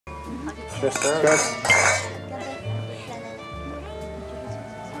Yes, sir. Yes.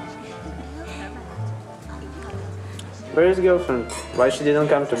 Where is girlfriend? Why she didn't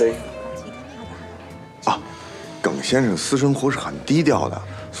come today? 啊，耿先生私生活是很低调的，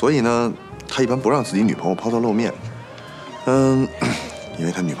所以呢，他一般不让自己女朋友抛头露面。因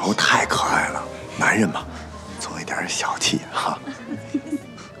为他女朋友太可爱了，男人嘛，总有一点小气哈。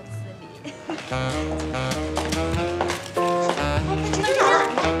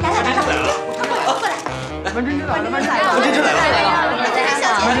文珍珍来了，文珍珍来了，文珍珍来了，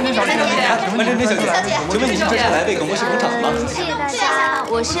文珍珍小姐，文珍珍小姐，请问你是这次来为耿博士捧场的吗？谢谢大家，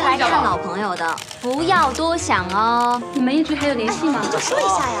我是来看老朋友的，不要多想哦。你们一直还有联系吗？就说一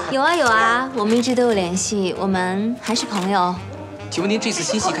下呀。有啊有啊，我们一直都有联系，我们还是朋友。请问您这次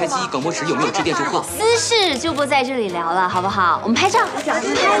新戏开机，耿博士有没有致电祝贺？私事就不在这里聊了，好不好？我们拍照，拍照，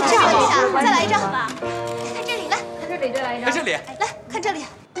再来一张，看这里，来，看这里，再来一张。看这里，来看这里。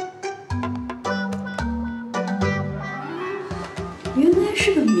 原来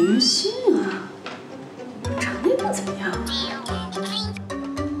是个明星啊，长得也不怎么样。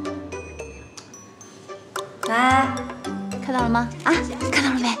来，看到了吗？啊，看到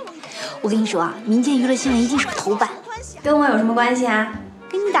了没？我跟你说啊，民间娱乐新闻一定是个头版。跟我有什么关系啊？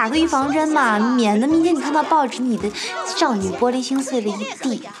给你打个预防针嘛，免得明天你看到报纸，你的少女玻璃心碎了一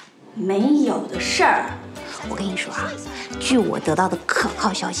地。没有的事儿。我跟你说啊，据我得到的可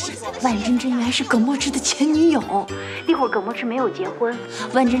靠消息，万珍珍原来是耿墨池的前女友。那会儿耿墨池没有结婚，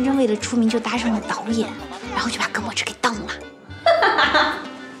万珍珍为了出名就搭上了导演，然后就把耿墨池给当了。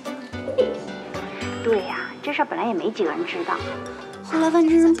对呀，这事儿本来也没几个人知道。后来万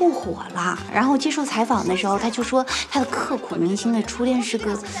珍珍不火了，然后接受采访的时候，他就说他的刻骨铭心的初恋是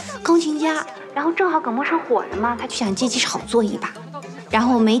个钢琴家，然后正好耿墨池火了嘛，他就想借机炒作一把。 然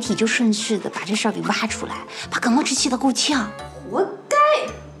后媒体就顺势的把这事儿给挖出来，把耿墨池气得够呛，活该！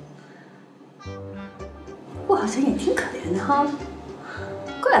我好像也挺可怜的哈，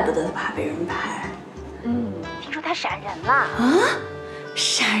怪不得他怕被人拍。听说他闪人了啊？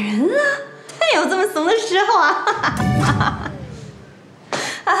闪人了？他有这么怂的时候啊？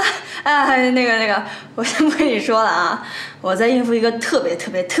那个，我先不跟你说了啊，我在应付一个特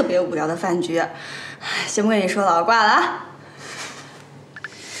别无聊的饭局，先不跟你说了，我挂了啊。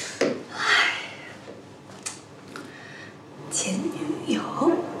 前女友，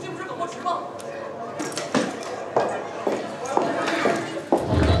这不是耿墨池吗？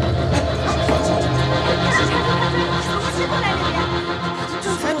这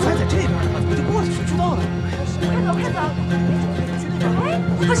才在这边呢，怎么就过去？谁知道呢？快走！哎，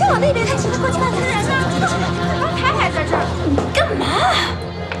好像往那边看，过去看看人呢。刚才还在这儿，你干嘛？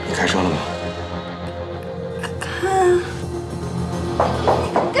你开车了吗？看。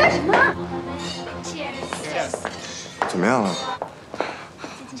干什么？ 怎么样了？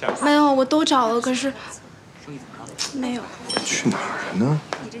没有，我都找了，可是没有。去哪儿了呢？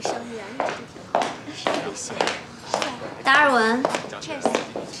达尔文，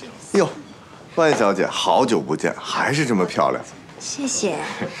哟，万小姐，好久不见，还是这么漂亮。谢谢。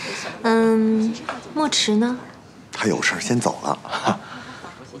墨池呢？他有事先走了。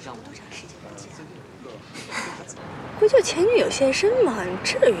不就前女友现身吗？你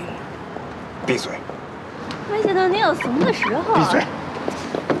至于吗？闭嘴！没想到你有怂的时候。闭嘴！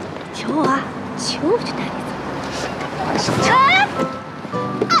求我啊，求我就带你走。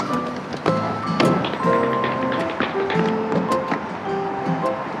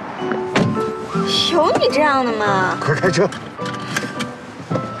有你这样的吗？快开车！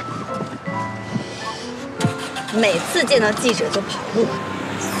每次见到记者就跑路，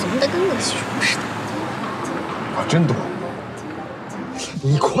怂得跟个熊似的。啊，真多！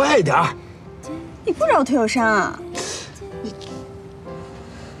你快点儿！你不知道我腿有伤啊？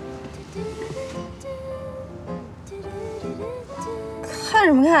看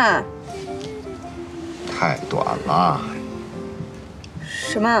什么看？太短了。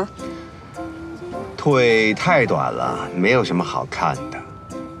什么？腿太短了，没有什么好看的。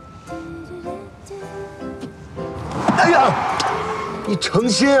哎呀，你诚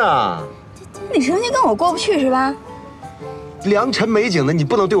心啊？你诚心跟我过不去是吧？良辰美景的，你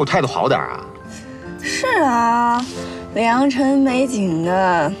不能对我态度好点啊？是啊，良辰美景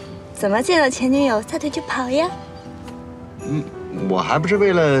的，怎么见到前女友撒腿就跑呀？我还不是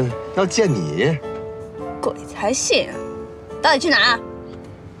为了要见你。鬼才信！到底去哪儿？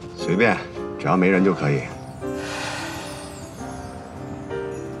随便，只要没人就可以。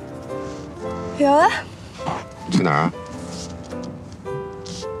有啊。去哪儿啊？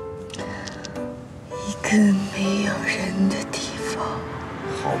一个没有人的地方。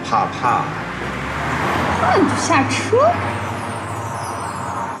好怕怕。那你就下车。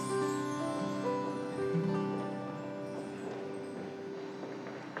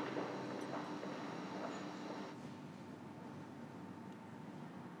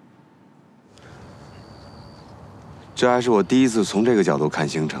这还是我第一次从这个角度看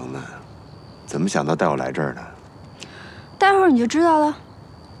星城呢，怎么想到带我来这儿呢？待会儿你就知道了。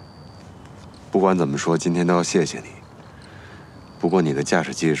不管怎么说，今天都要谢谢你。不过你的驾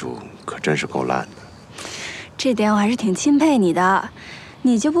驶技术可真是够烂的。这点我还是挺钦佩你的。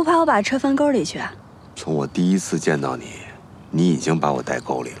你就不怕我把车翻沟里去啊？从我第一次见到你，你已经把我带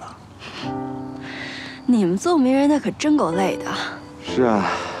沟里了。你们做媒人的可真够累的。是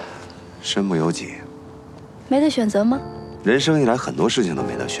啊，身不由己。没得选择吗？人生一来，很多事情都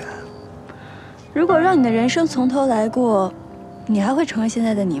没得选。如果让你的人生从头来过，你还会成为现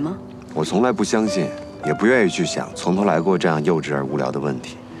在的你吗？我从来不相信，也不愿意去想从头来过这样幼稚而无聊的问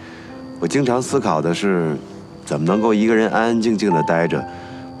题。我经常思考的是，怎么能够一个人安安静静的待着，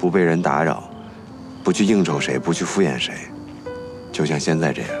不被人打扰，不去应酬谁，不去敷衍谁，就像现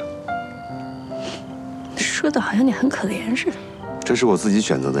在这样。说的好像你很可怜似的。这是我自己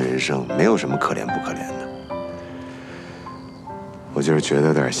选择的人生，没有什么可怜不可怜的。我就是觉得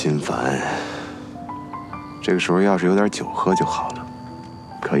有点心烦。这个时候要是有点酒喝就好了，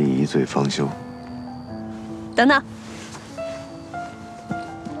可以一醉方休。等等，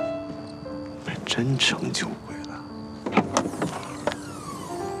真成酒鬼了。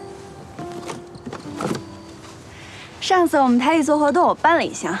上次我们台里做活动，我搬了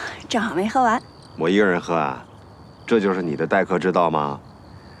一箱，正好没喝完。我一个人喝啊？这就是你的待客之道吗？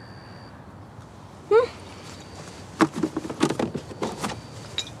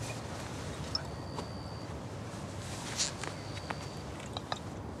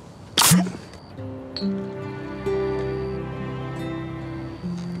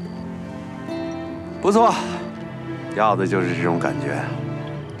不错，要的就是这种感觉。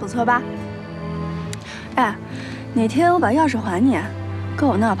不错吧？哎，哪天我把钥匙还你，搁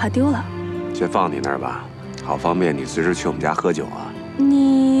我那儿怕丢了。先放你那儿吧，好方便你随时去我们家喝酒啊。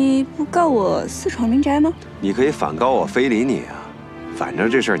你不告我私闯民宅吗？你可以反告我非礼你啊，反正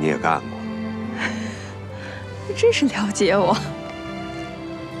这事儿你也干过。你真是了解我。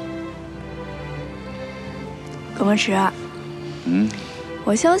耿墨池，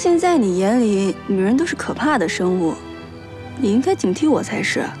我相信在你眼里，女人都是可怕的生物，你应该警惕我才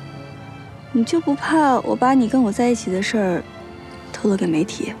是。你就不怕我把你跟我在一起的事儿透露给媒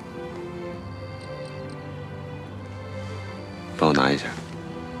体？帮我拿一下。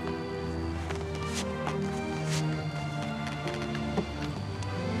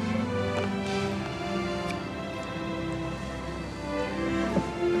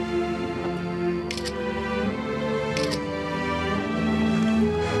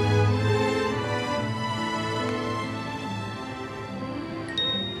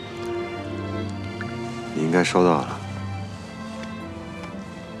你应该收到了。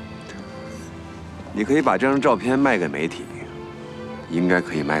你可以把这张照片卖给媒体，应该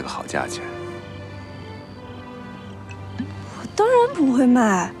可以卖个好价钱。我当然不会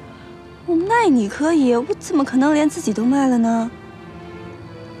卖，我卖你可以，我怎么可能连自己都卖了呢？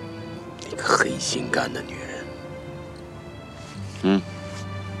你个黑心肝的女人。